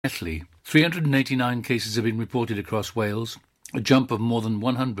Italy, 389 cases have been reported across Wales, a jump of more than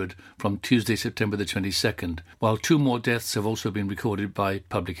 100 from Tuesday, September the 22nd, while 2 more deaths have also been recorded by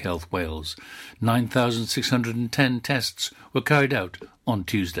Public Health Wales. 9,610 tests were carried out on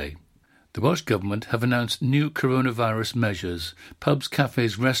Tuesday. The Welsh Government have announced new coronavirus measures. Pubs,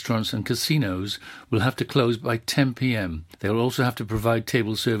 cafes, restaurants and casinos will have to close by 10 p.m. They will also have to provide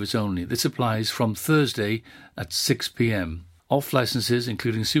table service only. This applies from Thursday at 6 p.m. Off licences,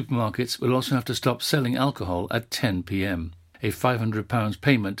 including supermarkets, will also have to stop selling alcohol at 10 p.m. A £500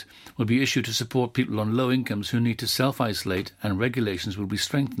 payment will be issued to support people on low incomes who need to self-isolate, and regulations will be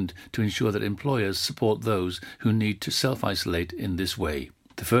strengthened to ensure that employers support those who need to self-isolate in this way.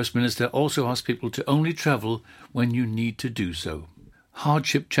 The First Minister also asked people to only travel when you need to do so.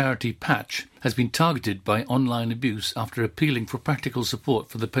 Hardship charity Patch has been targeted by online abuse after appealing for practical support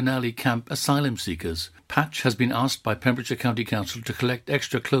for the Penally camp asylum seekers. Patch has been asked by Pembrokeshire County Council to collect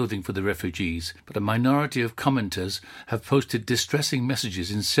extra clothing for the refugees, but a minority of commenters have posted distressing messages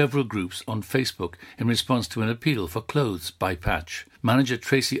in several groups on Facebook in response to an appeal for clothes by Patch. Manager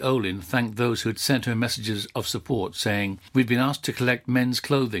Tracy Olin thanked those who had sent her messages of support, saying, "We've been asked to collect men's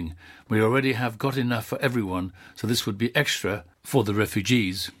clothing. We already have got enough for everyone, so this would be extra for the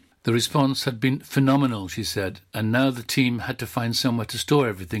refugees." The response had been phenomenal, she said, and now the team had to find somewhere to store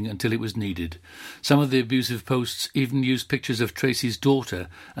everything until it was needed. Some of the abusive posts even used pictures of Tracy's daughter,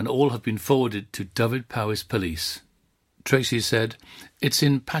 and all have been forwarded to Dyfed-Powys Police. Tracy said, "It's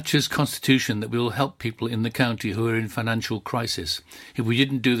in Patch's constitution that we will help people in the county who are in financial crisis. If we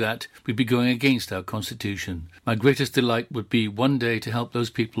didn't do that, we'd be going against our constitution. My greatest delight would be one day to help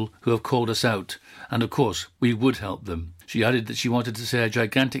those people who have called us out, and of course we would help them." She added that she wanted to say a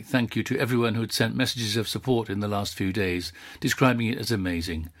gigantic thank you to everyone who had sent messages of support in the last few days, describing it as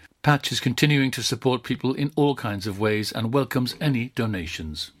amazing. Patch is continuing to support people in all kinds of ways and welcomes any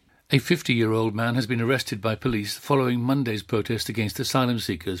donations. A 50-year-old man has been arrested by police following Monday's protest against asylum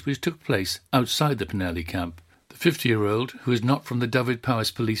seekers, which took place outside the Penally camp. The 50-year-old, who is not from the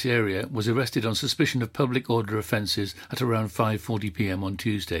Dyfed-Powys police area, was arrested on suspicion of public order offences at around 5:40 p.m. on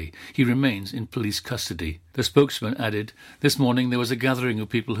Tuesday. He remains in police custody. The spokesman added, "This morning there was a gathering of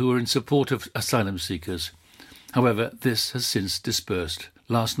people who were in support of asylum seekers. However, this has since dispersed.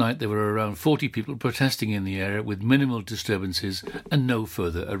 Last night there were around 40 people protesting in the area with minimal disturbances and no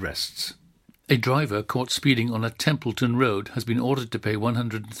further arrests." A driver caught speeding on a Templeton road has been ordered to pay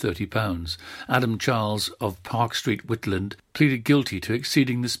 £130. Adam Charles of Park Street, Whitland, pleaded guilty to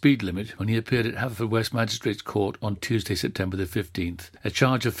exceeding the speed limit when he appeared at Haverfordwest Magistrates Court on Tuesday, September the 15th. A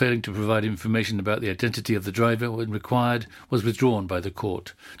charge of failing to provide information about the identity of the driver when required was withdrawn by the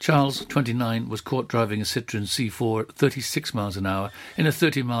court. Charles, 29, was caught driving a Citroën C4 at 36 miles an hour in a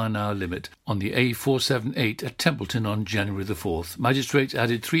 30-mile-an-hour limit on the A478 at Templeton on January the 4th. Magistrates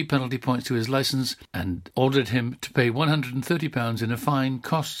added 3 penalty points to his licence and ordered him to pay £130 in a fine,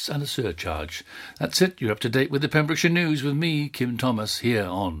 costs and a surcharge. That's it. You're up to date with the Pembrokeshire News with me, Kim Thomas, here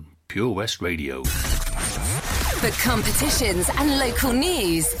on Pure West Radio. For competitions and local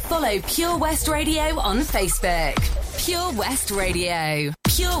news, follow Pure West Radio on Facebook. Pure West Radio.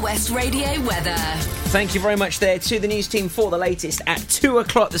 Pure West Radio weather. Thank you very much there to the news team for the latest at 2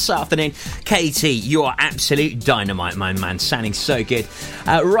 o'clock this afternoon. Katie, you are absolute dynamite, my man. Sounding so good.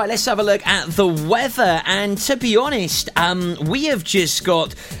 Right, let's have a look at the weather. And to be honest, we have just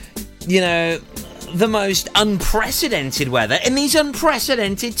got, the most unprecedented weather in these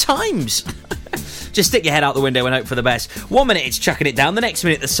unprecedented times. Just stick your head out the window and hope for the best. 1 minute it's chucking it down, the next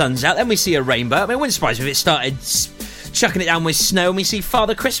minute the sun's out, then we see a rainbow. I mean, it wouldn't surprise me if it started chucking it down with snow and we see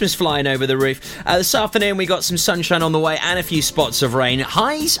Father Christmas flying over the roof. This afternoon we got some sunshine on the way and a few spots of rain.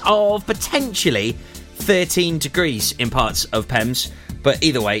 Highs of potentially 13 degrees in parts of Pems. But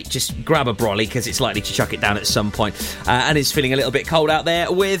either way, just grab a brolly because it's likely to chuck it down at some point. And it's feeling a little bit cold out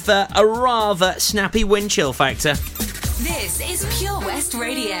there with a rather snappy wind chill factor. This is Pure West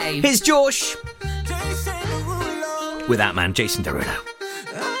Radio. Here's Josh with that man, Jason Derulo.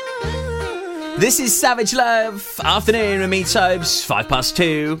 This is Savage Love, afternoon with me, Tobes,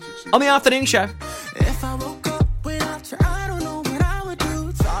 2:05 on the afternoon show. If I woke up without you, I don't know what I would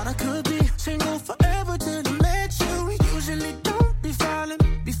do. Thought I could be single forever till I met you. Usually don't be falling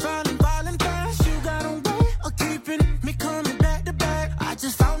fast. You got a way of keeping me coming back to back. I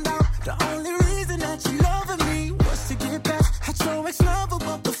just found out the only reason that you loving me was to get back at your ex-lover,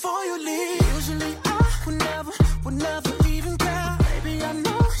 but before you leave, usually I would never even care. Baby, I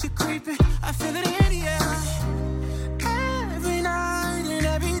know you're creepy, I feel it in the air. Every night and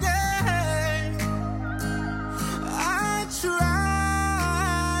every day,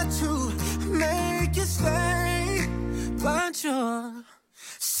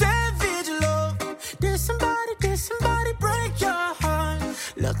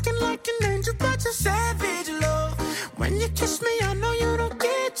 a savage love. When you kiss me, I know you don't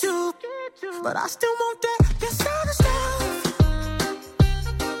get to, but I still want that. Your savage love.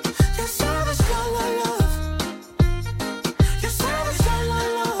 Your savage love, love. Your savage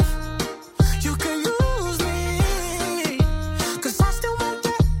love, love. You can use me, 'cause I still want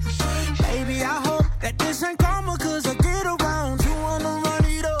that. Baby, I hope that this ain't karma, 'cause I get around. You wanna run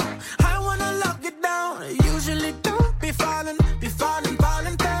it up, I wanna lock it down. Usually don't be falling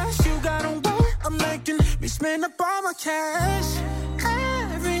fast. You got a way of making me spend up all my cash.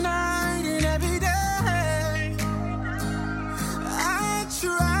 Every night and every day, I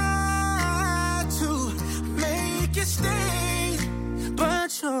try to make you stay, but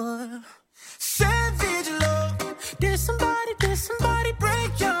you're savage love. Did somebody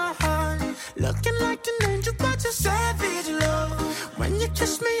break your heart? Looking like an angel, but you're savage love. When you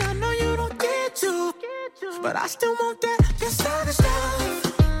kiss me, I know you don't get to, but I still want that. Your savage love.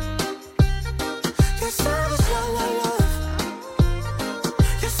 Your savage love, love.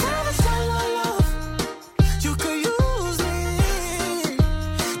 Your savage love, love. You could use me,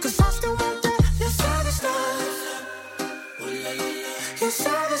 'cause I still want that. Your savage love. Your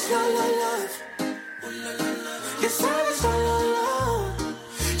savage love, love. Your savage love, love.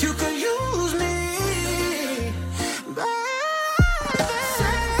 You could use me, baby.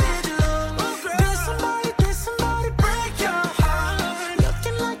 Savage love. Did somebody break your heart?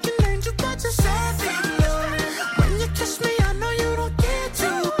 Looking like an angel, but you're savage love. When you kiss me, I know you don't get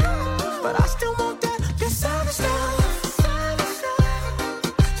to, but I still want that. Your savage love.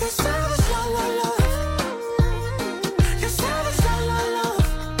 Your savage love, love. Your savage love, love.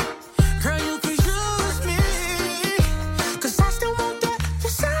 Girl, you could use me, 'cause I still want that.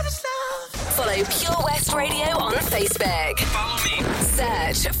 Your savage love. Follow Pure West Radio on Facebook. Follow me.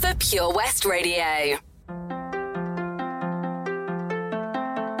 Search for Pure West Radio.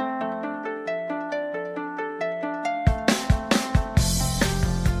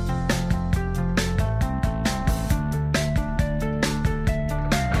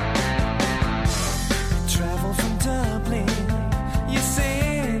 Travel from Dublin, you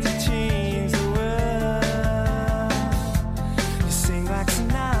said you changed the world. You sing like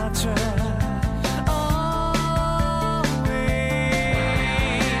Sinatra, always.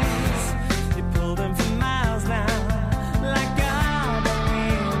 You pull them from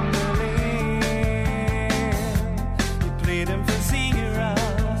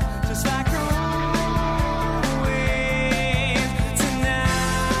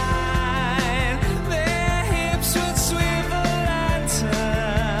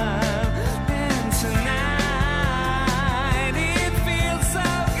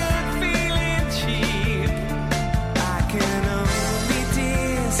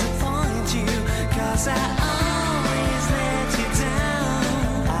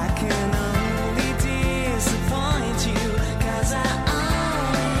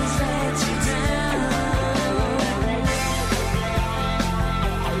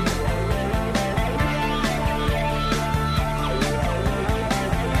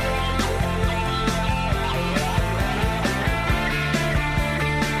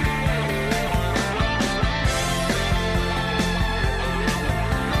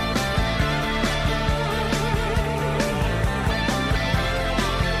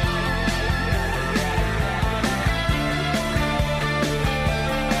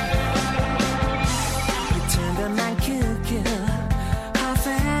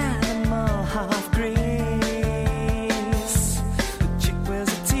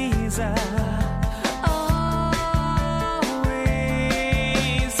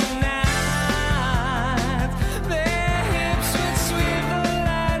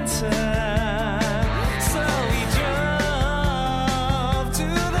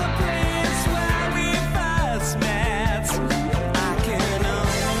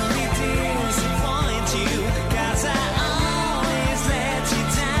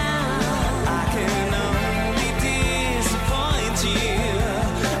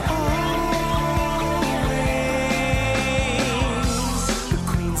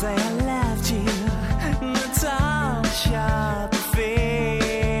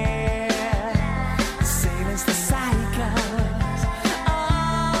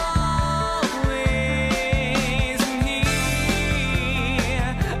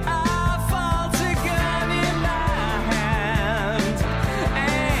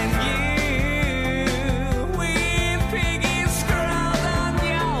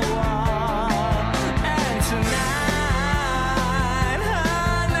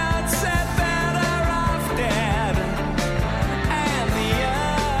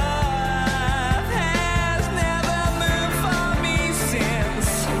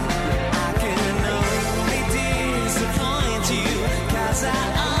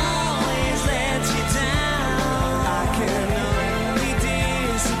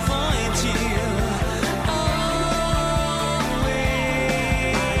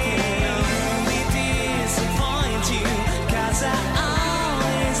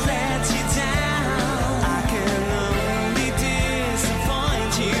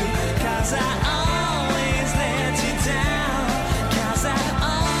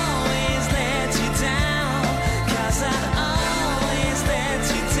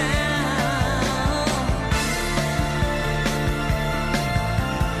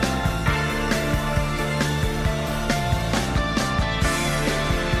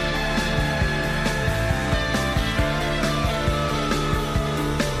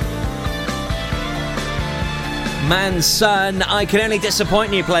Man, son, I can only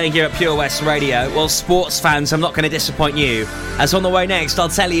disappoint you playing here at Pure West Radio. Well, sports fans, I'm not going to disappoint you. As on the way next, I'll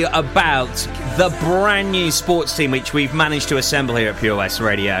tell you about the brand new sports team which we've managed to assemble here at Pure West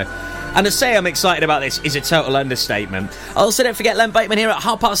Radio. And to say I'm excited about this is a total understatement. Also, don't forget Len Bateman here at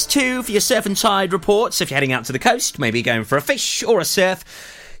 2:30 for your surf and tide reports. If you're heading out to the coast, maybe going for a fish or a surf,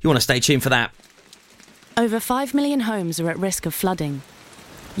 you want to stay tuned for that. Over 5 million homes are at risk of flooding.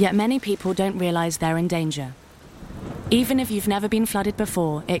 Yet many people don't realise they're in danger. Even if you've never been flooded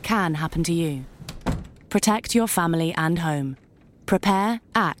before, it can happen to you. Protect your family and home. Prepare,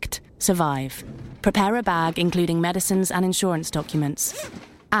 act, survive. Prepare a bag including medicines and insurance documents.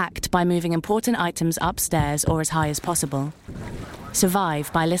 Act by moving important items upstairs or as high as possible.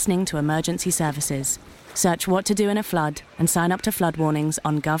 Survive by listening to emergency services. Search what to do in a flood and sign up to flood warnings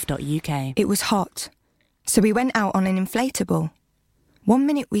on gov.uk. It was hot, so we went out on an inflatable. 1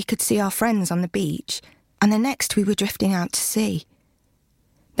 minute we could see our friends on the beach, and the next we were drifting out to sea.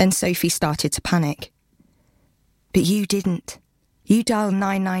 Then Sophie started to panic. But you didn't. You dialed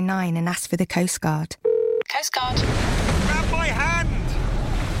 999 and asked for the Coast Guard. Coast Guard. Grab my hand!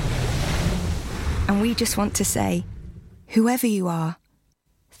 And we just want to say, whoever you are,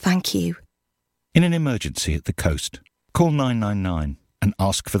 thank you. In an emergency at the coast, call 999 and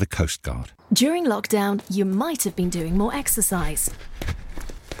ask for the Coast Guard. During lockdown, you might have been doing more exercise.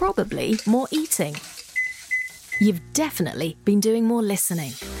 Probably more eating. You've definitely been doing more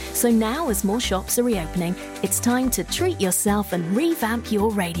listening. So now, as more shops are reopening, it's time to treat yourself and revamp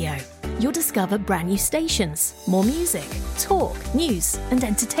your radio. You'll discover brand new stations, more music, talk, news and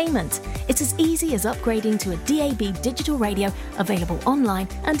entertainment. It's as easy as upgrading to a DAB digital radio available online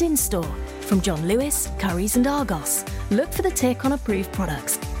and in-store. From John Lewis, Currys and Argos. Look for the tick on approved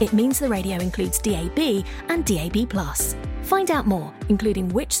products. It means the radio includes DAB and DAB+. Find out more, including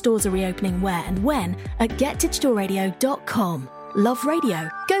which stores are reopening where and when, at getdigitalradio.com. Love radio.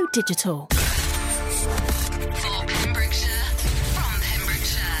 Go digital. For Pembrokeshire, from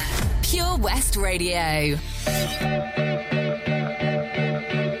Pembrokeshire, Pure West Radio.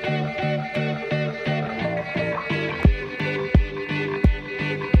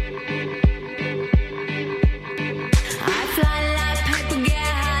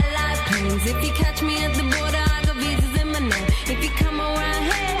 If you catch me at the border, I got visas in my name. If you come around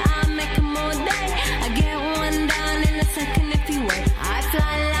here, I'll make them all day. I get one down in a second if you wait. I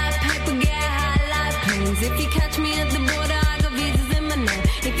fly like paper, get high like planes. If you catch me at the border, I got visas in my name.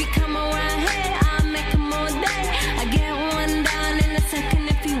 If you come around here, I'll make them all day. I get one down in a second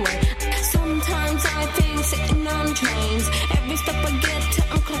if you wait. Sometimes I think sitting on trains. Every step I get to,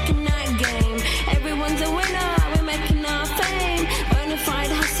 I'm clocking that game. Everyone's a winner, we're making our fame.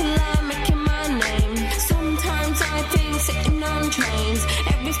 Bonafide hustler, making my name. Sometimes I think sitting on trains.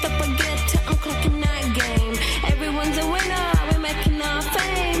 Every step I get to, I'm clocking that game. Everyone's a winner, we're making our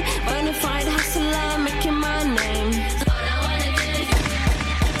fame. Bonafide hustler, making my name. All I wanna do is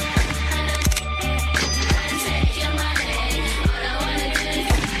take your money. All I wanna do is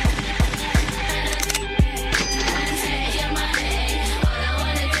take your money. All I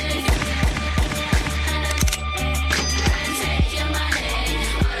wanna do is take your money.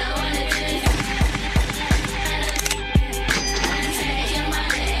 All I wanna do is take your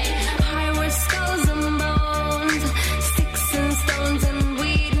money. Pirates, skulls and bones, sticks and stones and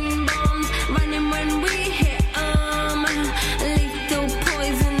weed and bombs, running when we hit 'em. Lethal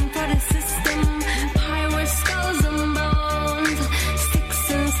poison for the system. Pirates, skulls and bones, sticks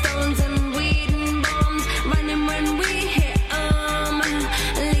and stones and weed and bombs, running when we hit 'em.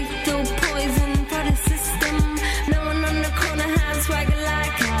 Lethal poison for the system. No one on the corner has swagger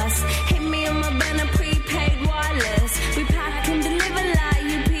like us. Hit me on my banner, prepaid wireless. We pack and deliver like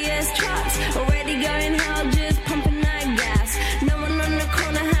UPS trucks. Already going hell, just pumping that gas. No one on the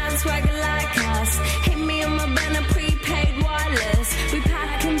corner has swagger like us. Hit me on my banner, prepaid wireless. We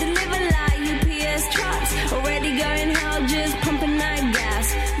pack and deliver like UPS trucks. Already going hell, just pumping that gas.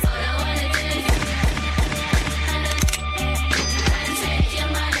 All I wanna do is take your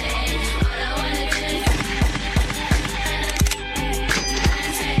money. All I wanna do is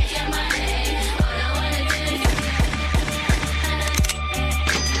take your money. All I wanna do is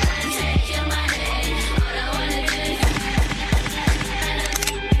take your money. All I wanna do is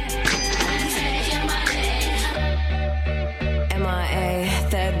take your money. MIA,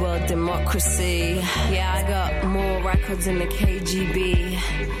 third world democracy. Yeah, I got more records in the KGB.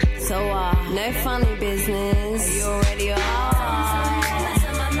 So, no funny business. You already are.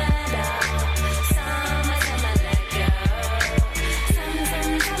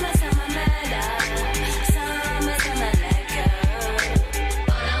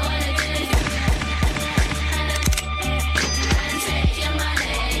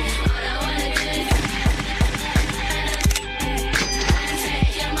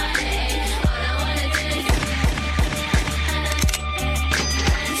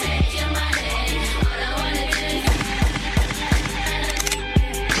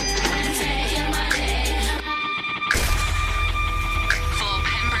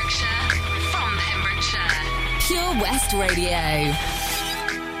 West Radio.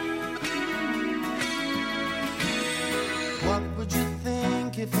 What would you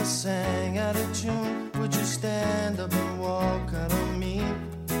think if I sang out of tune? Would you stand up and walk out on me?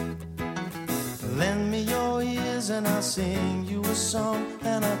 Lend me your ears and I'll sing you a song,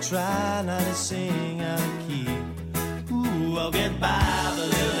 and I'll try not to sing out of key. Ooh, I'll get by with a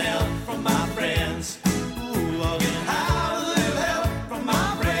little help from my friends. Ooh, I'll get high with a little help from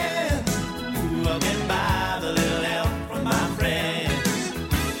my friends. Ooh, I'll get by with a little help from my friends.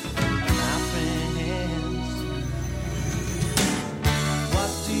 My friends.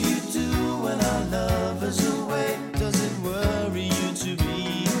 What do you do when our love is away? Does it worry you to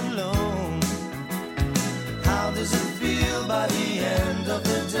be alone? How does it feel by the end of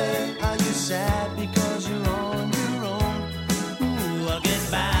the day? Are you sad because you're on your own? Ooh, I'll get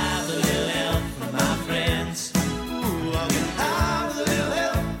by with a little help from my friends. Ooh, I'll get by with a little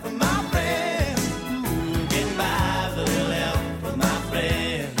help from my friends. Ooh, get by with a little help from my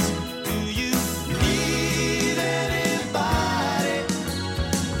friends. Do you need anybody?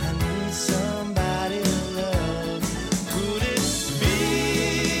 I need somebody to love. Could it be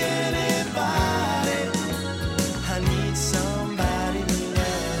anybody? I need somebody to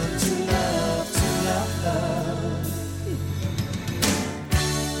love, to love, to love.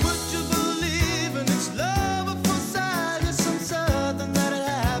 Would you believe in this love at first sight? It's some something that it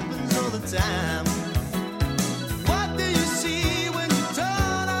happens all the time. What do you see when you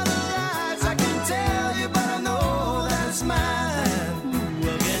turn on the lights? I can tell you, but I know that it's mine. Ooh,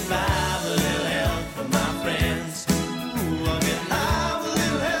 I'll get by with a little help from my friends. Ooh, I'll get by with a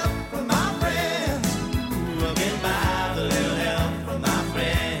little help from my friends. Ooh, I'll get by with a little help from my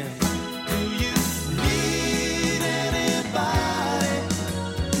friends. Do you need anybody?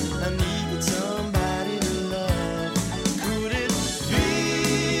 I need somebody to love. Could it be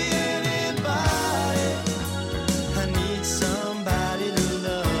anybody? I need somebody to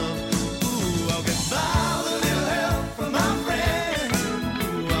love. Ooh, I'll get by with a little help from my friends.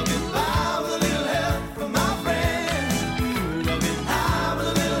 Ooh, I'll get by with a little help from my friends. Ooh, I'll get high with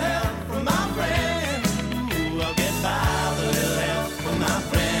a little help from my friends. Ooh, I'll get by with a little help from my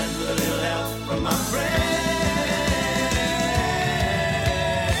friends, with a little help from my friends.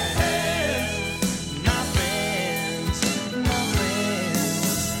 My friends, my friends,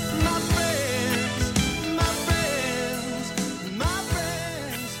 my friends, my friends, my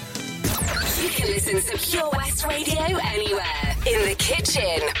friends. You can listen to Pure West Radio anywhere. In the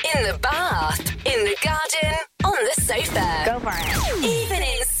kitchen, in the bath, in the garden, on the sofa. Go for it. Even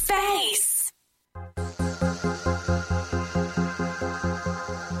in space.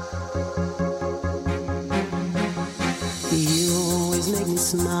 You always make me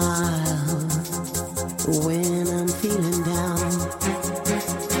smile when I'm feeling down.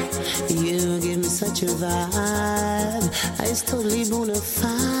 You give me such a vibe, it's totally bona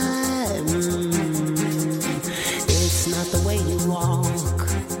fide. It's not the way you walk,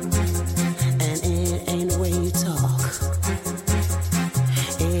 and it ain't the way you talk.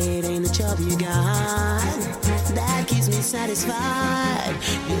 It ain't the job you got that keeps me satisfied.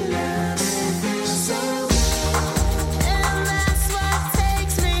 You love me so. And that's what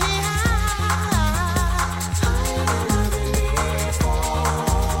takes me high. Higher than I've been before.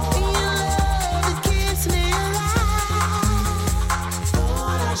 Your love, it keeps me alive.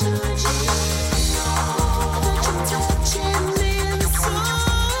 Thought I should let you know that you're touching me so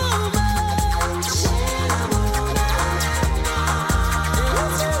much. When I'm all night now,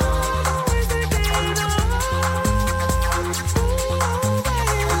 it's all the ways that they know. Ooh.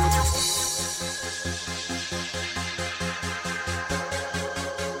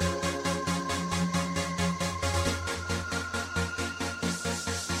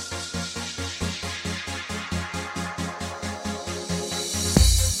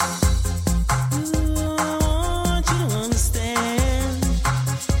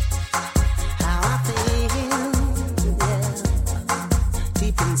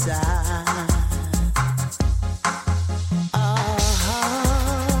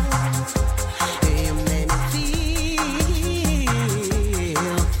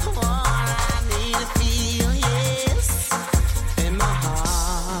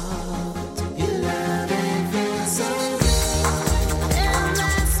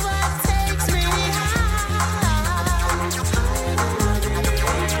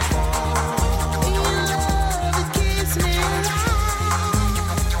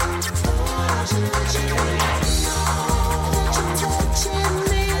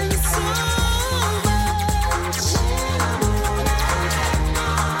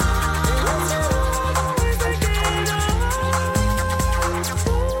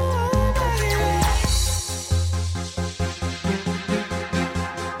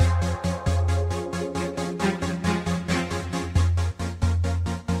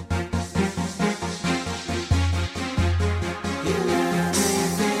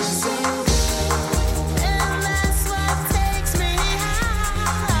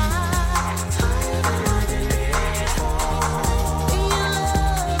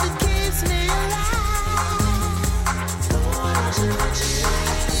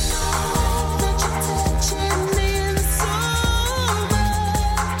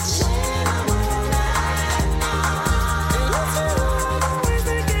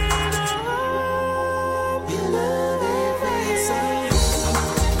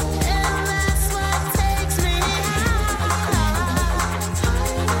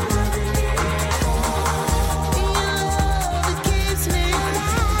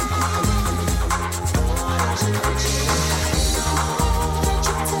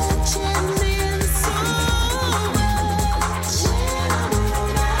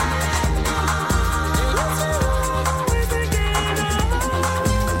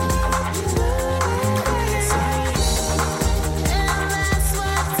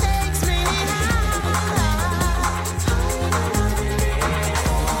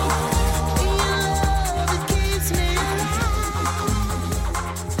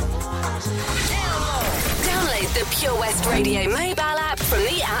 Pure West Radio mobile app from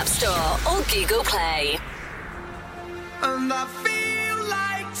the App Store or Google Play. And I feel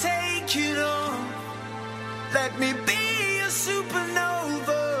like taking on. Let me be a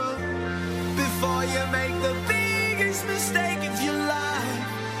supernova before you make the biggest mistake of your life.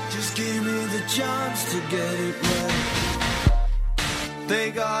 Just give me the chance to get it right.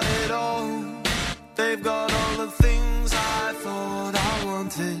 They got it all. They've got all the things I thought I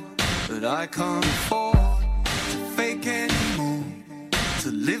wanted, but I can't afford to fake anymore.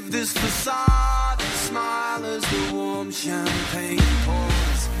 To live this facade and smile as the warm champagne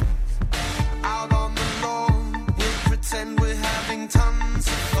pours. Out on the lawn, we'll pretend we're having tons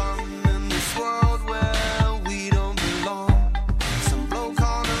of fun in this world where we don't belong. Some bloke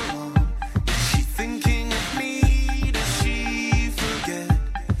on her own. Is she thinking of me? Does she forget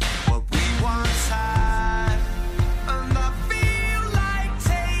what we once had? And I feel like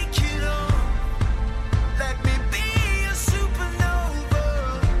taking on. Let me be a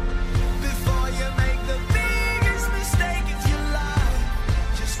supernova before you make the biggest mistake of your life.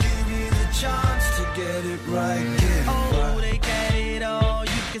 Just give me the chance to get it right. Oh, they get it all.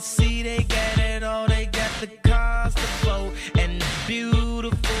 You can see they get it all. They got the cars, the boat, and the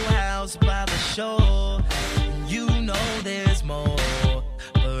beautiful house by the shore. You know there's more,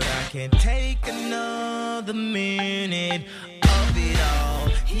 but I can't take another minute of it all.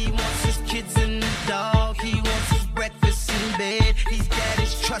 He wants his kids and the dog. He wants his breakfast in bed. He's got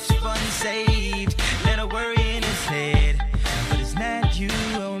his trust fund saved. Let a worry in his head, but it's not you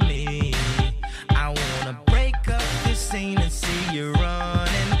or me. I wanna break up this scene and see you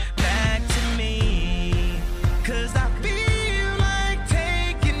running back to me. 'Cause I feel like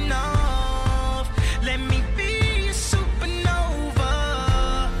taking off. Let me be a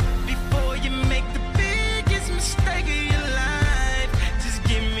supernova before you make the biggest mistake of your life. Just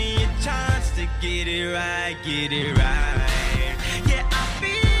give me a chance to get it right, get it right. Yeah, I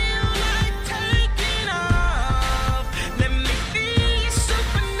feel like taking off. Let me be a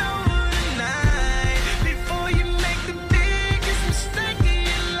supernova tonight before you make the biggest mistake of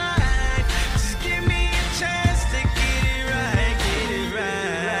your life. Just give me a chance to get it right, get it right.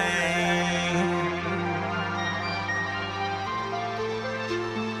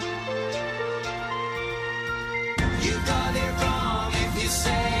 You got it wrong if you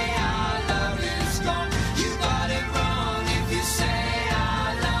say our love is gone. You got it wrong if you say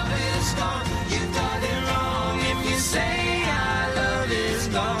our love is gone. You got it wrong if you say our love is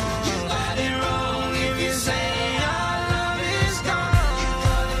gone. You got it wrong if you say our love is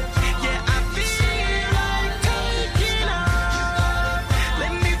gone. Yeah, I feel like taking off.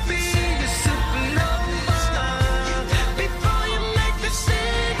 Let me be a supernova before you make the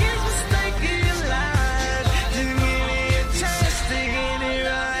biggest mistake of your life. Just give me a chance to get it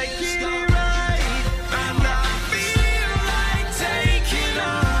right, get it right. And I feel like taking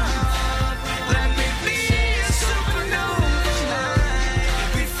off. Let me be a supernova tonight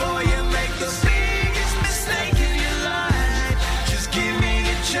before you make the biggest mistake of your life. Just give me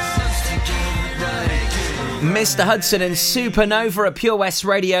the chance to get it right. Mr. Hudson and Supernova at Pure West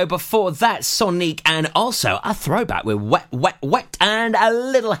Radio. Before that, Sonique, and also a throwback with Wet, Wet, Wet, and a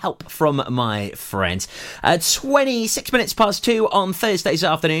little help from my friends. 26 minutes past 2 on Thursday's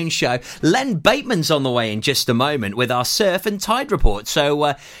afternoon show. Len Bateman's on the way in just a moment with our surf and tide report.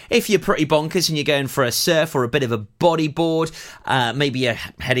 So if you're pretty bonkers and you're going for a surf or a bit of a bodyboard, maybe you're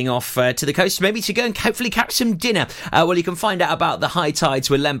heading off to the coast, maybe to go and hopefully catch some dinner. Well, you can find out about the high tides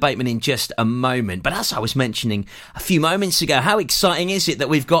with Len Bateman in just a moment. But as I was mentioning a few moments ago, how exciting is it that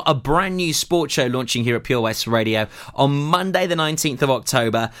we've got a brand new sports show launching here at Pure West Radio on Monday the 19th of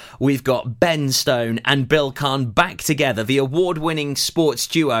October. We've got Ben Stone and Bill Kahn back together, the award-winning sports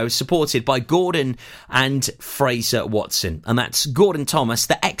duo supported by Gordon and Fraser Watson. And that's Gordon Thomas,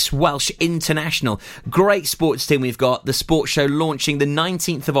 the ex-Welsh international. Great sports team we've got. The sports show launching the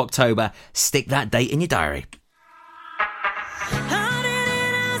 19th of October. Stick that date in your diary. I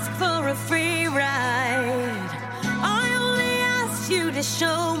didn't ask for a free ride. I only asked you to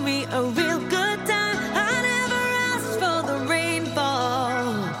show me a real good time. I never asked for the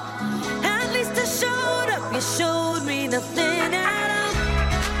rainfall. At least I showed up. You showed me nothing at all.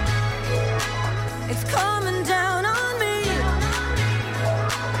 It's coming down on me.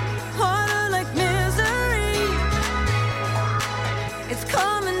 Water like misery. It's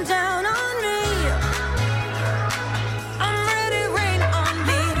coming down on me. I'm ready, rain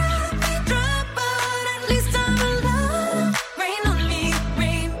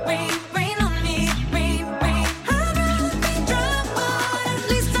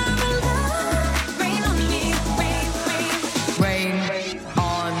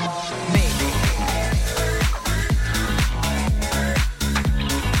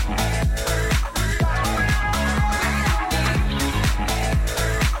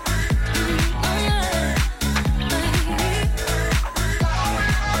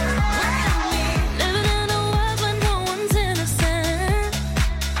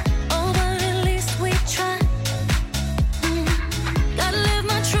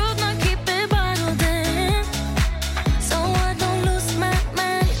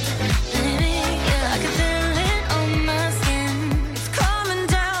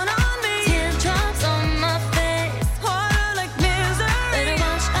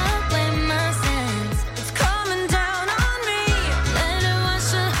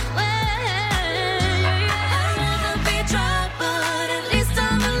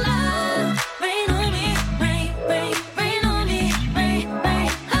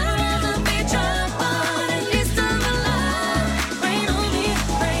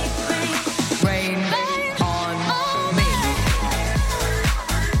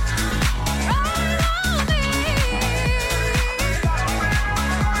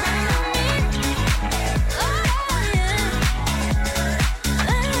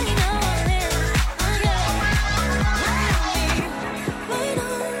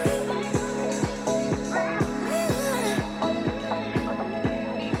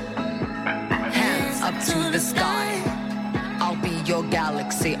your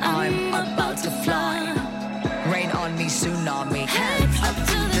galaxy. I'm about to fly. Rain on me, tsunami, hands up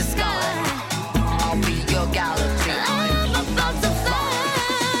to the sky. I'll be your galaxy. I'm about to fly.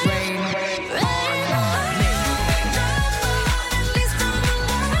 Rain on me.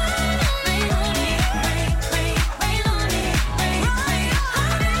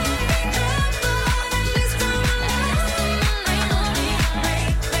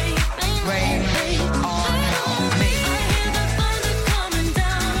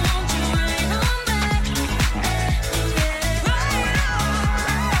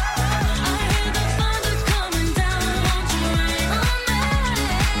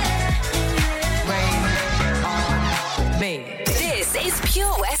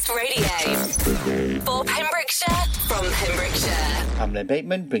 For Pembrokeshire, from Pembrokeshire. I'm Len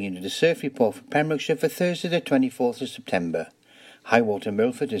Bateman, bringing you the surf report for Pembrokeshire for Thursday the 24th of September. High water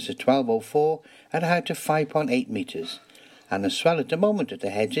Milford is at 12:04 at a height of 5.8 metres. And the swell at the moment at the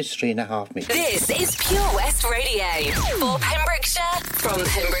heads is 3.5 metres. This is Pure West Radio. For Pembrokeshire, from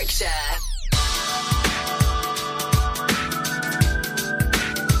Pembrokeshire.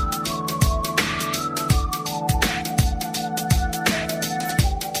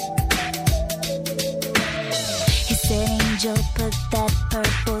 Angel, put that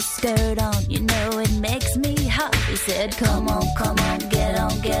purple skirt on. You know it makes me hot. He said, come on, get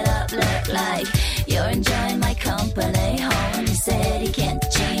up. Look like you're enjoying my company. Home, he said he can't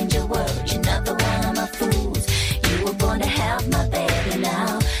change a word. You're another one of my fools. You were born to have my baby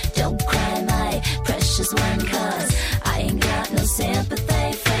now. Don't cry, my precious one, 'cause I ain't got no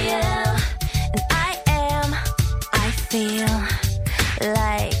sympathy for you. And I feel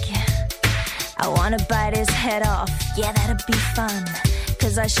like I wanna bite his head off. Yeah, that'd be fun,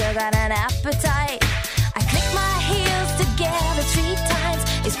 'cause I sure got an appetite. I clicked my heels together 3 times.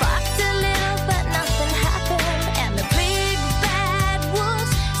 It sparked a little, but nothing happened. And the big bad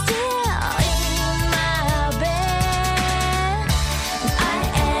wolf's still in my bed.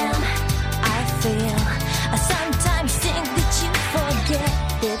 And I feel, I sometimes think that you forget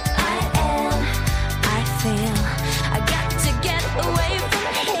that I feel, I got to get away from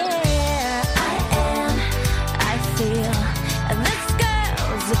here. This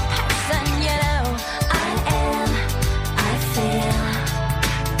girl's a person, you know. I feel.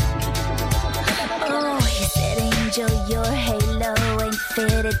 Oh, he said, Angel, your halo ain't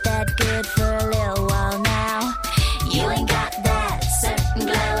fitted that good for a little while now. You ain't got that certain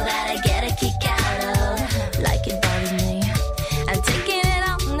glow that I get a kick out of. Like it bothers me. I'm taking it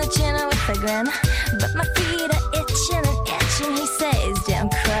on the chin with a grin, but my feet are itching and itching. He says,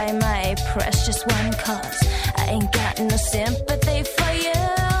 don't cry, my precious one, 'cause I ain't got no sympathy for you.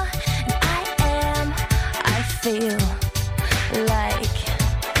 And I feel like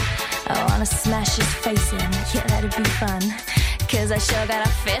I wanna smash his face in. Yeah, that'd be fun, 'cause I sure got a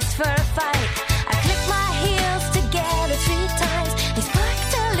fist for a fight. I clicked my heels together 3 times. They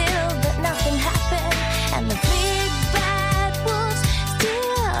sparked a little, but nothing happened. And the big bad wolf's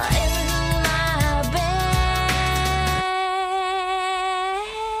still in my bed.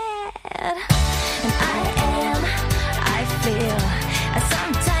 And I feel, I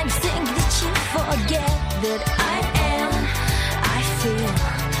sometimes think that you forget that I feel,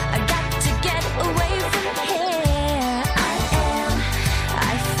 I got to get away from here.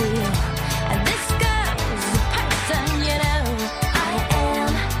 I feel, and this girl's a person, you know.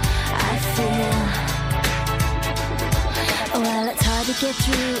 I feel. Well, it's hard to get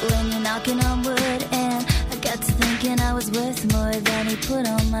through when you're knocking on wood, and I got to thinking I was worth more than he put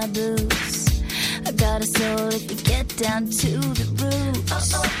on my boots. I got a soul if you get down to the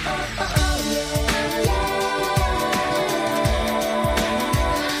roots.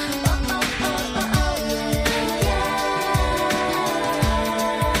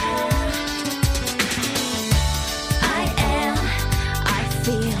 I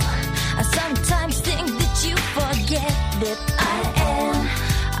feel, I sometimes think that you forget that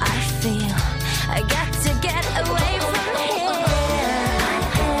I feel, I got to get away from here.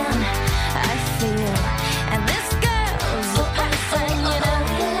 I feel, and this girl's a person, you know.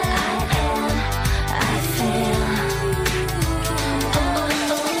 I feel.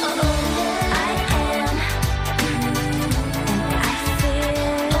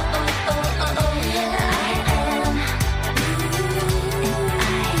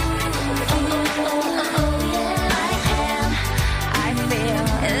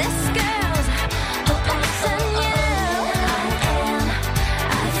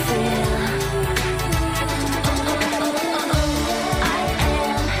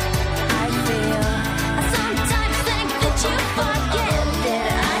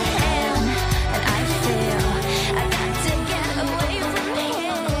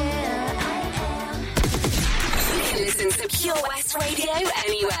 West Radio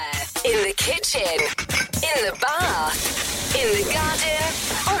anywhere. In the kitchen, in the bath, in the garden,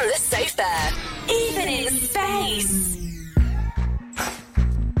 on the sofa, even in space.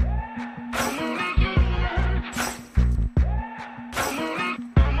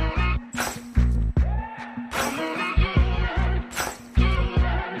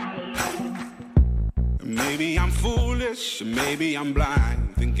 Maybe I'm foolish, maybe I'm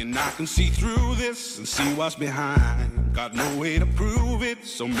blind, thinking I can see through this and see what's behind. Got no way to prove it,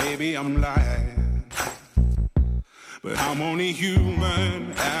 so maybe I'm lying. But I'm only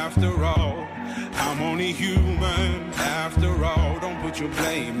human after all. I'm only human after all. Don't put your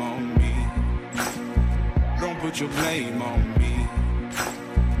blame on me. Don't put your blame on me.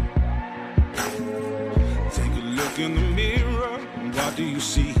 Take a look in the mirror, and what do you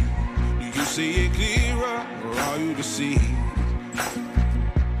see? You see it clearer, or are you deceived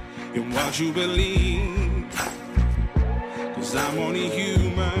in what you believe? 'Cause I'm only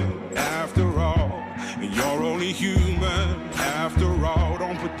human after all, and you're only human after all.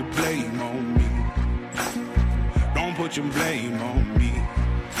 Don't put the blame on me. Don't put your blame on me.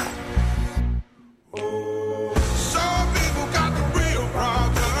 Some people got the real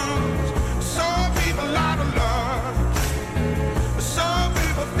problems. Some people out of love. Some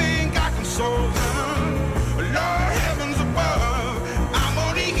people think I can solve them. Lord heavens above, I'm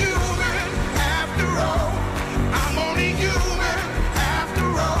only human after all. I'm only human after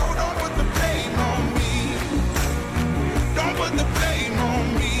all. Don't put the blame on me. Don't put the blame on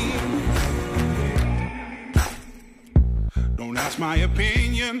me. Don't ask my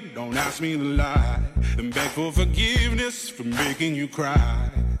opinion, don't ask me to lie, and beg for forgiveness for making you cry.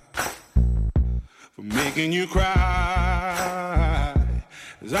 For making you cry.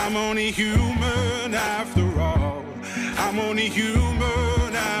 'Cause I'm only human after all. I'm only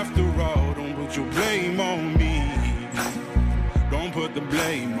human after all. Don't put your blame on me. Don't put the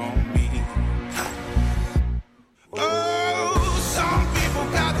blame on me. Oh, some people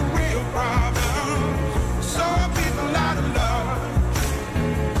got the real problems. Some people out of love.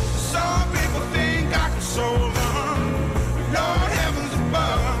 Some people think I can solve them. Lord heavens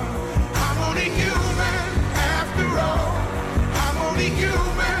above, I'm only human after all. I'm only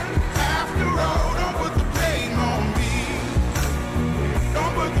human after all. Don't put the blame on me.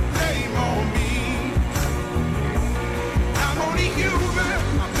 Don't put the blame on me. I'm only human.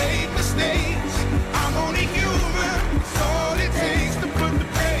 I made mistakes. I'm only human. It's all it takes to put the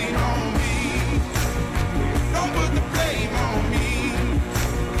blame on me. Don't put the blame on me.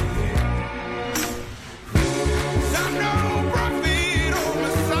 'Cause I'm no prophet or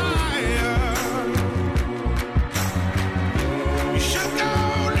Messiah. You should go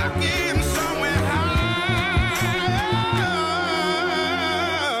looking somewhere higher.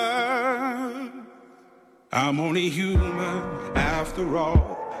 I'm only human after all.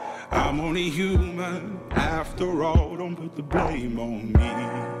 I'm only human after all. Don't put the blame on me.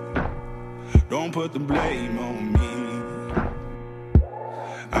 Don't put the blame on me.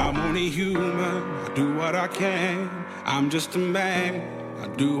 I'm only human. I do what I can. I'm just a man. I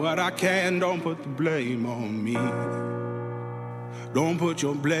do what I can. Don't put the blame on me. Don't put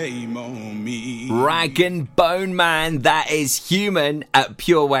your blame on me. Rag and Bone Man, that is Human at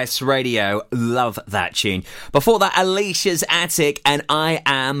Pure West Radio. Love that tune. Before that, Alicia's Attic and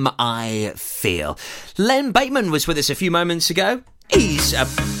I Feel. Len Bateman was with us a few moments ago. He's a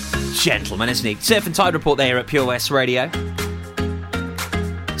gentleman, isn't he? Surf and Tide report there at Pure West Radio.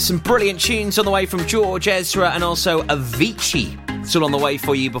 Some brilliant tunes on the way from George Ezra and also Avicii. It's all on the way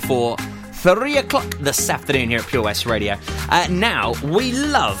for you before 3 o'clock this afternoon here at Pure West Radio. Now, we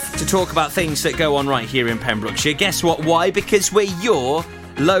love to talk about things that go on right here in Pembrokeshire. Guess what? Why? Because we're your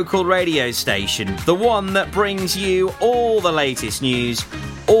local radio station. The one that brings you all the latest news,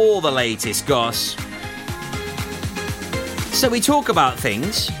 all the latest goss. So we talk about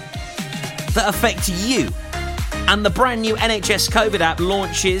things that affect you. And the brand new NHS COVID app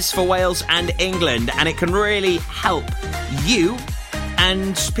launches for Wales and England, and it can really help you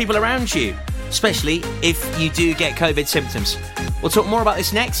and people around you, especially if you do get COVID symptoms. We'll talk more about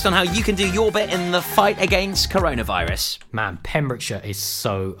this next on how you can do your bit in the fight against coronavirus. Man, Pembrokeshire is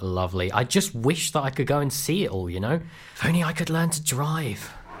so lovely. I just wish that I could go and see it all, you know? If only I could learn to drive.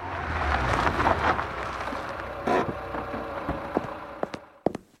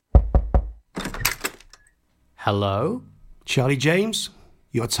 Hello? Charlie James,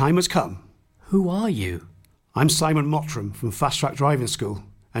 your time has come. Who are you? I'm Simon Mottram from Fast Track Driving School,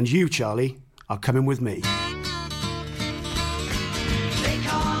 and you, Charlie, are coming with me. They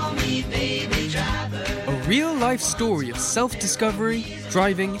call me baby driver. A real-life story of self-discovery,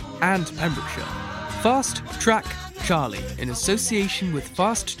 driving and Pembrokeshire. Fast Track Charlie in association with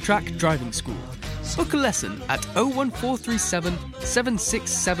Fast Track Driving School. Book a lesson at 01437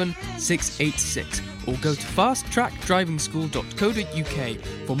 767 686 or go to fasttrackdrivingschool.co.uk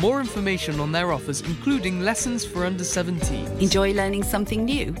for more information on their offers, including lessons for under 17. Enjoy learning something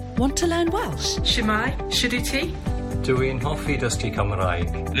new? Want to learn Welsh? Shemai, Shuduti? Dwi'n hoffi dysgu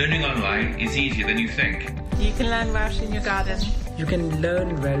Cymraeg. Learning online is easier than you think. You can learn Welsh in your garden. You can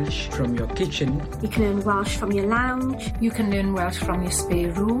learn Welsh from your kitchen. You can learn Welsh from your lounge. You can learn Welsh from your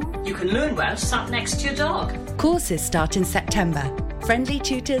spare room. You can learn Welsh sat next to your dog. Courses start in September. Friendly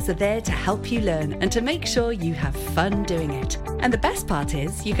tutors are there to help you learn and to make sure you have fun doing it. And the best part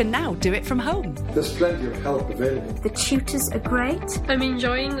is, you can now do it from home. There's plenty of help available. The tutors are great. I'm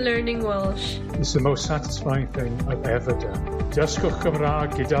enjoying learning Welsh. It's the most satisfying thing I've ever done. Dysgwch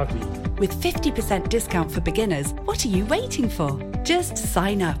Cymraeg gyda fi. With 50% discount for beginners, what are you waiting for? Just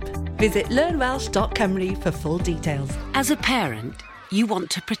sign up. Visit learnwelsh.cymru for full details. As a parent, you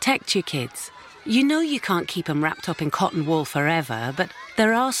want to protect your kids. You know you can't keep them wrapped up in cotton wool forever, but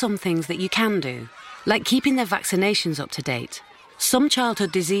there are some things that you can do, like keeping their vaccinations up to date. Some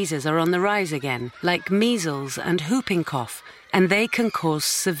childhood diseases are on the rise again, like measles and whooping cough, and they can cause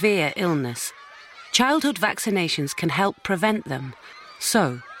severe illness. Childhood vaccinations can help prevent them.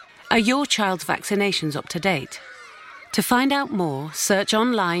 So, are your child's vaccinations up to date? To find out more, search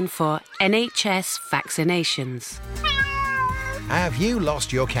online for NHS vaccinations. Have you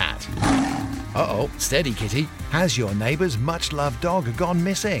lost your cat? Uh-oh, steady kitty. Has your neighbour's much-loved dog gone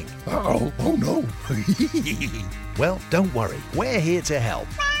missing? Uh-oh, oh no. Well, don't worry, we're here to help.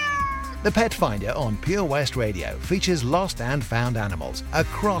 The Pet Finder on Pure West Radio features lost and found animals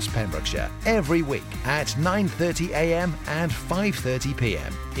across Pembrokeshire every week at 9:30am and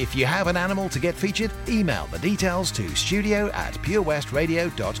 5:30pm. If you have an animal to get featured, email the details to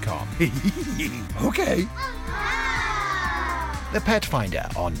studio@purewestradio.com. Okay. The Pet Finder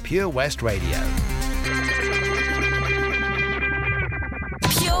on Pure West Radio.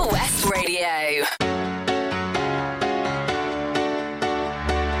 Pure West Radio.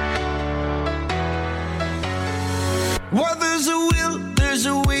 Well, there's a will, there's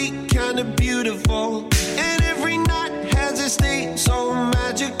a way, kind of beautiful. And every night has its day, so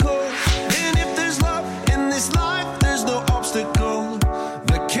magical. And if there's love in this life, there's no obstacle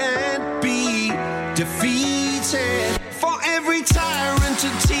that can't be defeated. For every tyrant to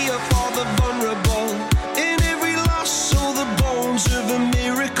tear for the vulnerable. In every loss, so the bones of a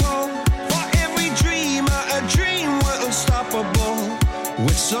miracle. For every dreamer, a dream we're unstoppable.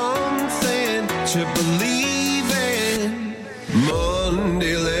 With something to believe in.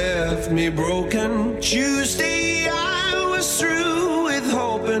 Monday left me broken. Tuesday I was through with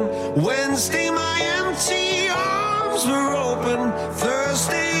hoping. Wednesday my empty arms were open.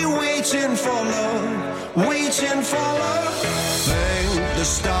 Thursday waiting for love, waiting for love. Thank the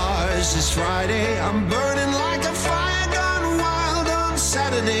stars it's Friday. I'm burning like a fire gone wild on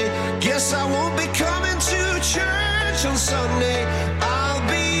Saturday. Guess I won't be coming to church on Sunday. I'll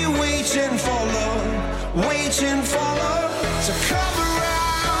be waiting for love, waiting for love to come around.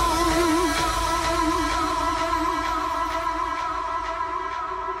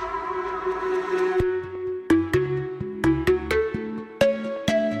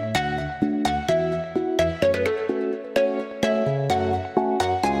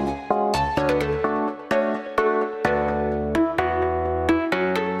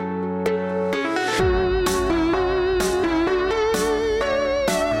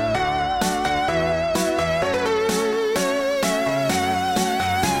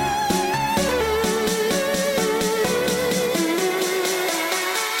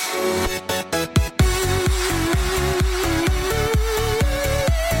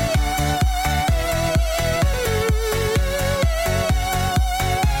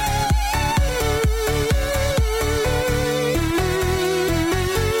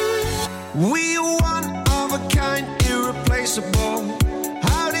 We are one of a kind, irreplaceable.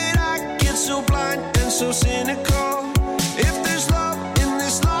 How did I get so blind and so cynical? If there's love in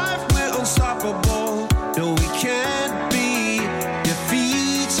this life, we're unstoppable. No, we can't be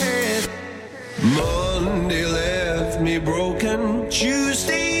defeated. Monday left me broken.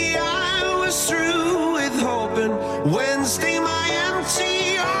 Tuesday I was through with hoping. Wednesday my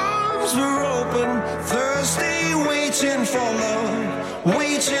empty arms were open. Thursday waiting for love,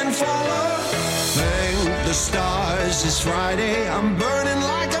 waiting for love. Thank the stars it's Friday. I'm burning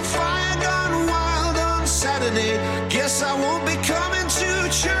like a fire gone wild on Saturday. Guess I won't be coming to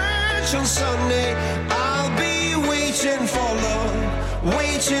church on Sunday. I'll be waiting for love,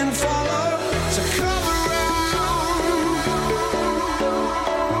 waiting for love to come around.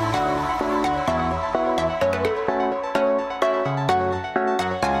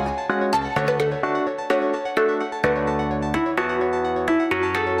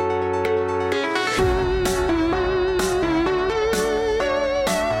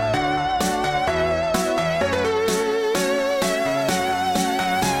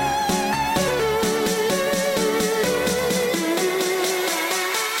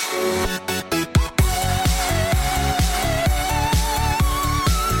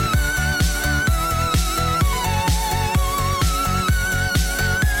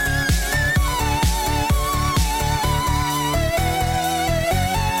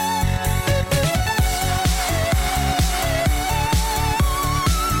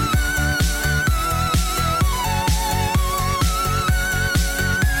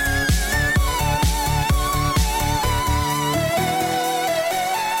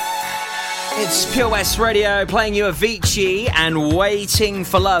 It's Pure West Radio playing you Avicii and Waiting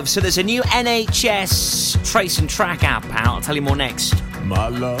for Love. So there's a new NHS Trace and Track app out. I'll tell you more next. My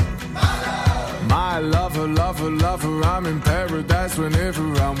love, my lover, lover, lover, I'm in paradise whenever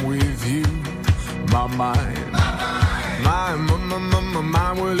I'm with you. My mind, my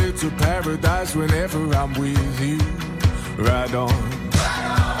mind, well, it's a paradise whenever I'm with you. Ride on,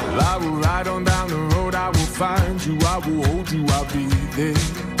 well, I will ride on down the road, I will find you, I will hold you, I'll be there.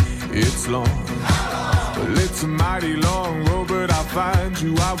 It's long, well, it's a mighty long road, but I'll find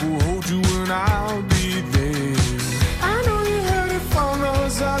you, I will hold you, and I'll be there. I know you heard it from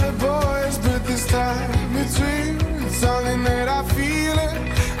those other boys, but this time it's real, it's something that I feel it.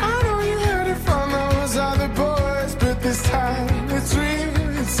 I know you heard it from those other boys, but this time it's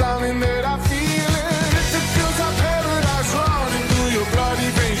real, it's something that I feel it. If it feels like paradise running through your bloody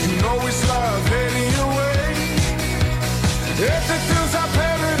veins, you know it's love heading your way. If it feels like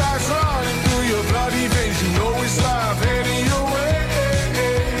paradise running through your bloody veins, you know it's love heading your way.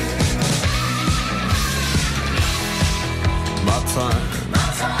 My time,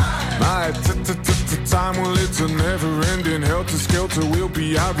 well, it's a never-ending helter-skelter. We'll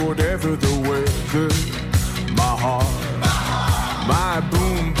be out whatever the weather. My heart, my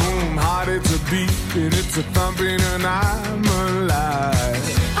boom, boom, heart, it's a beating, it's a thumping, and I'm alive.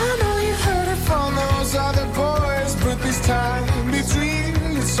 I know you heard it from those other boys, but this time it's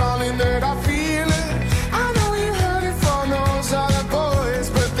real, it's something that I feel it. I know you heard it from those other boys,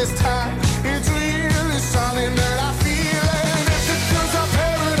 but this time it's real, it's something that I feel it. If it feels like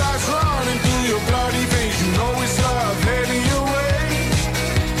paradise running through your bloody veins, you know it's love heading your way.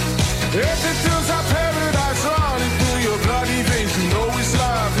 If it feels like paradise running through your bloody veins, you know it's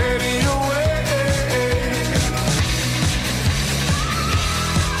love heading your way.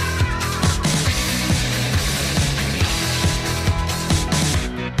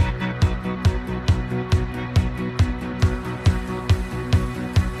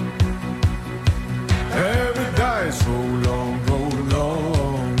 Paradise, roll on, roll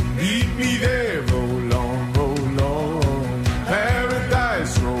on. Meet me there, roll on, roll on.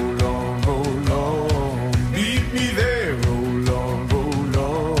 Paradise, roll on, roll on. Meet me there, roll on, roll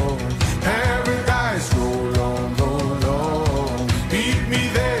on. Paradise, roll on, roll on. Meet me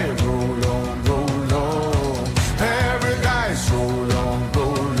there, roll on, roll on. Paradise, roll on,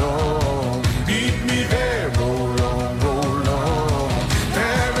 roll on. Meet me there, roll on, roll on.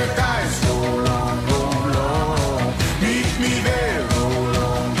 Paradise, roll on, roll on. Meet me there, roll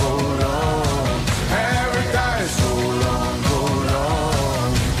on, roll on. Paradise, roll on, roll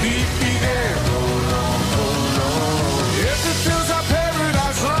on. Meet me there, roll on, roll on. If it feels like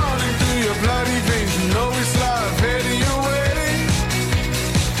paradise running through your bloody veins, you know it's love heading your way.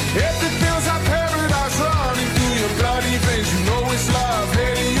 If it feels like paradise running through your bloody veins, you know it's love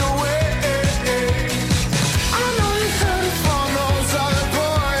heading your way. I know you heard it from those other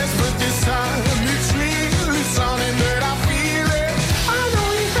boys, but this time it's real, it's something that I feel it. I know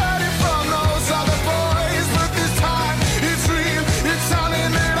you heard it from those other boys, but this time it's real, it's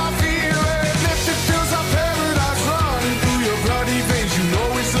something that I feel it. If it feels like paradise running through your bloody veins, you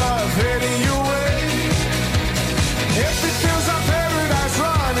know it's love heading your way. If it feels like paradise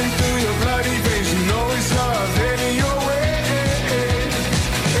running through your bloody veins, you know it's love heading your way.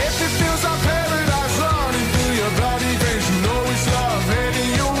 If it feels like paradise running through your bloody veins, you know it's love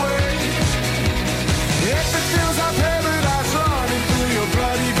heading your way. If it feels like paradise running through your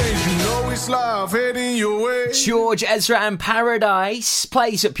bloody veins, you know it's love heading your way. George Ezra and Paradise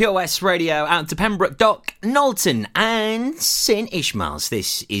plays at Pure West Radio out to Pembroke Dock, Knowlton and St Ishmael's.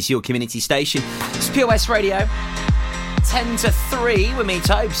 This is your community station. It's Pure West Radio. 10 to 3 with me,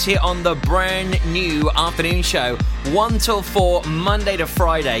 Tobes, here on the brand new afternoon show. 1 till 4, Monday to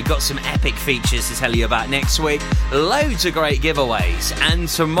Friday. Got some epic features to tell you about next week. Loads of great giveaways. And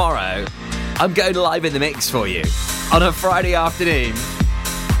tomorrow, I'm going live in the mix for you on a Friday afternoon.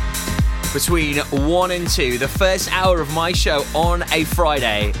 Between 1 and 2, the first hour of my show on a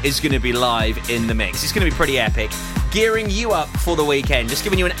Friday is going to be live in the mix. It's going to be pretty epic. Gearing you up for the weekend. Just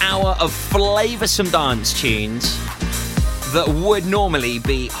giving you an hour of flavoursome dance tunes that would normally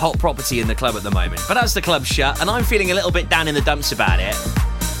be hot property in the club at the moment. But as the club's shut, and I'm feeling a little bit down in the dumps about it,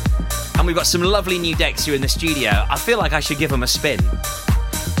 and we've got some lovely new decks here in the studio, I feel like I should give them a spin.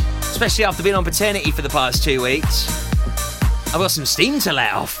 Especially after being on paternity for the past 2 weeks. I've got some steam to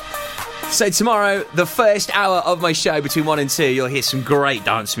let off. So tomorrow, the first hour of my show between 1 and 2, you'll hear some great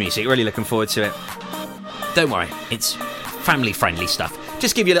dance music. Really looking forward to it. Don't worry, it's family-friendly stuff.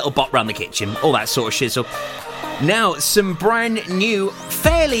 Just give you a little bop round the kitchen, all that sort of shizzle. Now, some brand new,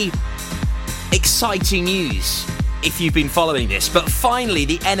 fairly exciting news if you've been following this, but finally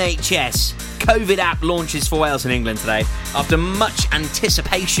the NHS COVID app launches for Wales and England today after much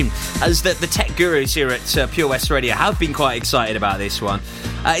anticipation, as the tech gurus here at Pure West Radio have been quite excited about this one.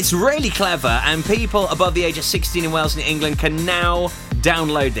 It's really clever, and people above the age of 16 in Wales and England can now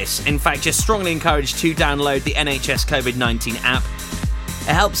download this. In fact, you're strongly encouraged to download the NHS COVID-19 app.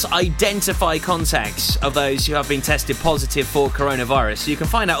 It helps identify contacts of those who have been tested positive for coronavirus, so you can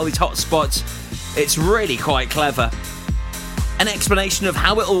find out all these hot spots. It's really quite clever. An explanation of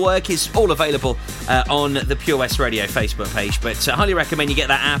how it will work is all available on the Pure West Radio Facebook page, but I highly recommend you get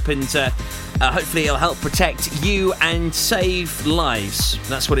that app, and hopefully it'll help protect you and save lives.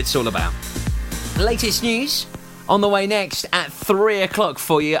 That's what it's all about. The latest news on the way next at 3 o'clock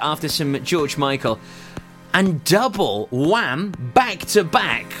for you after some George Michael. And double wham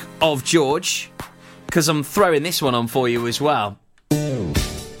back-to-back of George, because I'm throwing this one on for you as well.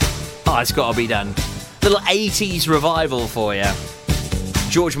 Oh, it's got to be done. Little 80s revival for you.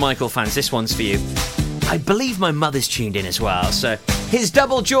 George Michael fans, this one's for you. I believe my mother's tuned in as well, so here's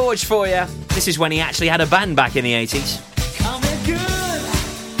double George for you. This is when he actually had a band back in the 80s.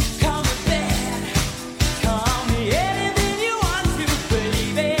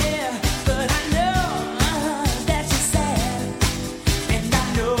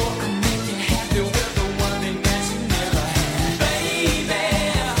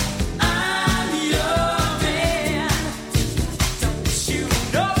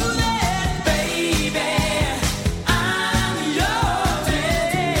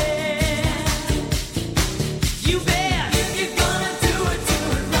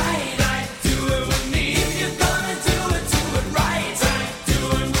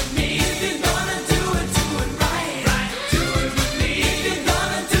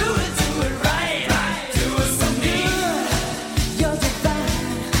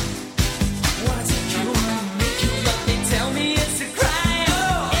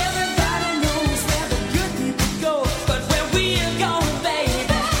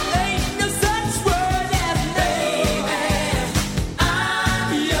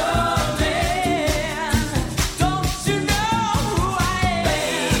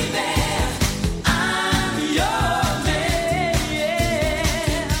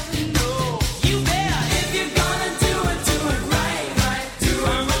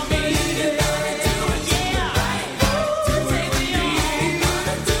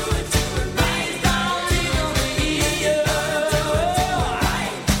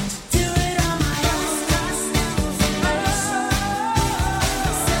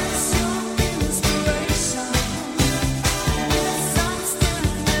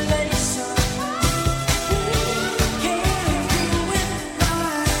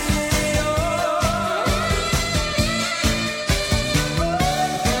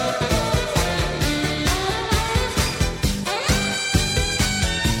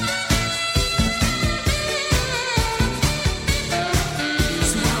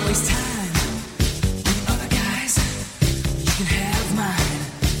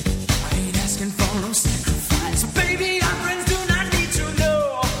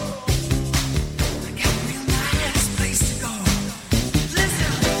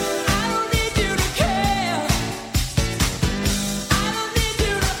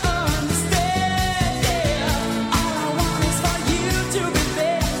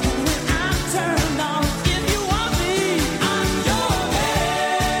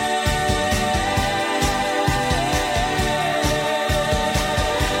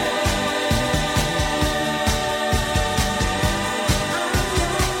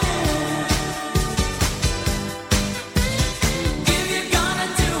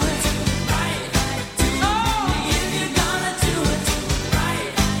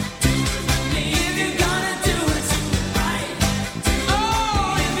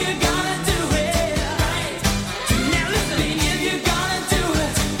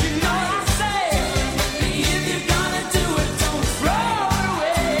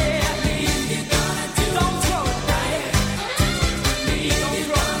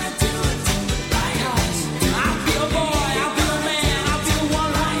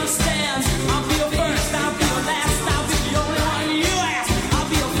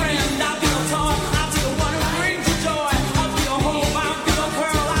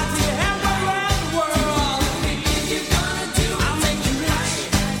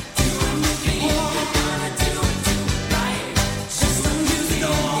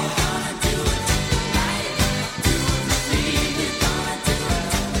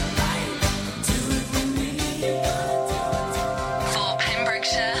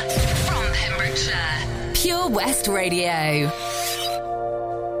 West Radio.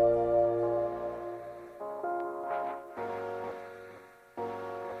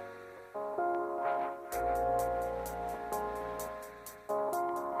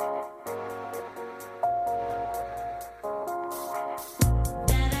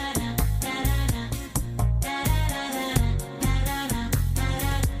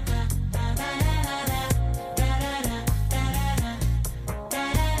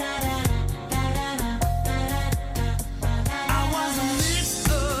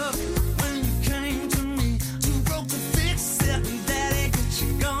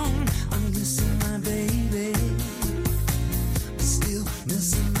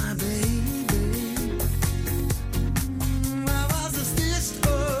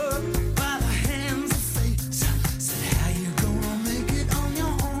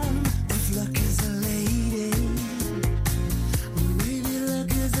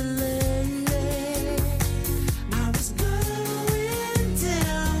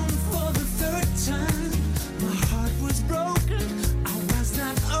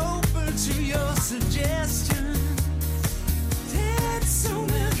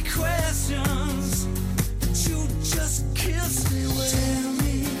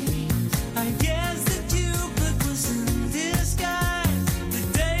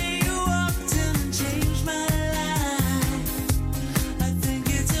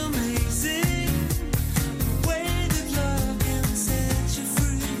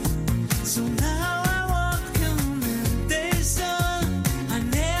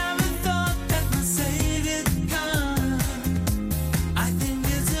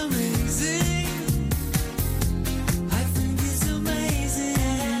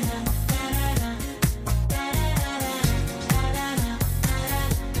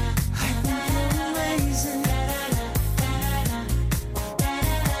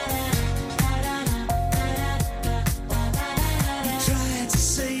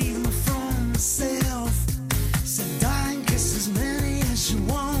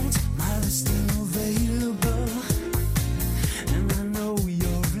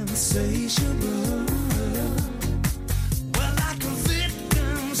 insatiable. Well, like a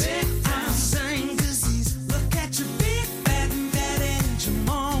victim, I'm saying disease. Look at your big fat engine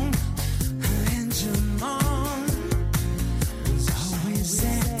on, was always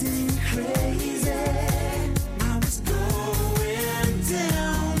acting crazy. I was going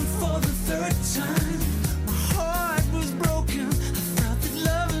down for the third time. My heart was broken. I thought that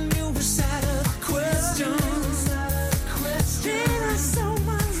loving you was out of the question. Then I saw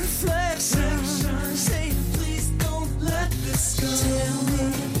my reflection saying, please don't let this go. Tell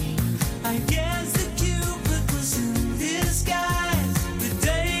me, I guess that Cupid was in disguise. The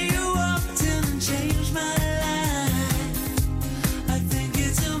day you walked in and changed my life. I think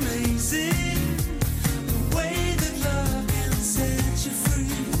it's amazing the way that love can set you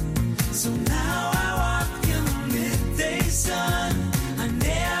free. So now I walk in the midday sun. I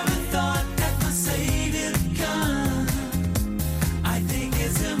never thought that my savior would come. I think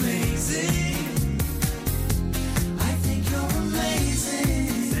it's amazing. I think you're amazing.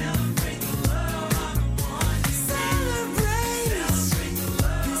 Celebrate the love of the one. Celebrate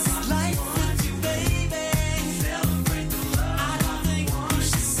this life with you, baby. Celebrate the love. I don't think you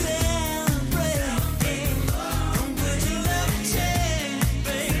should celebrate. Don't put your left cheek,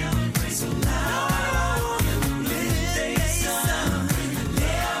 baby. So now I walk in the midday sun. I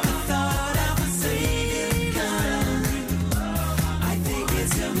never thought I would see it come. I think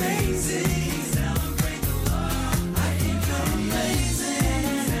it's amazing. Celebrate the love. I think you're amazing.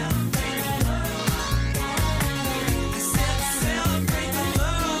 I said celebrate the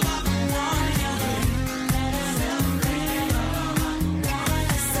love of the one you love. Celebrate the love of the one.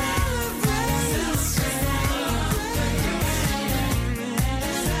 Celebrate.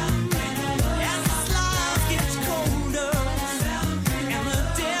 As this life gets colder, and the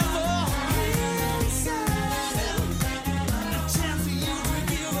devil inside, a chance for you to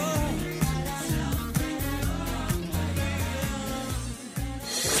give up.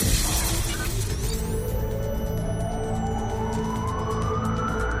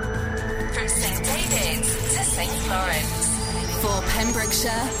 From St David's to St Florence. For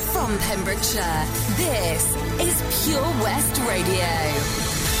Pembrokeshire, from Pembrokeshire, this is Pure West Radio.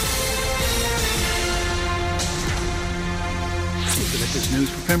 With the latest news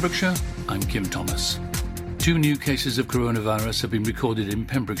for Pembrokeshire, I'm Kim Thomas. 2 new cases of coronavirus have been recorded in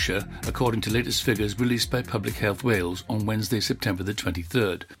Pembrokeshire, according to latest figures released by Public Health Wales on Wednesday, September the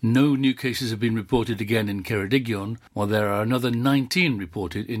 23rd. No new cases have been reported again in Ceredigion, while there are another 19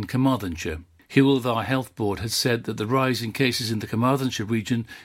 reported in Carmarthenshire. Hywel Dda Health Board has said that the rise in cases in the Carmarthenshire region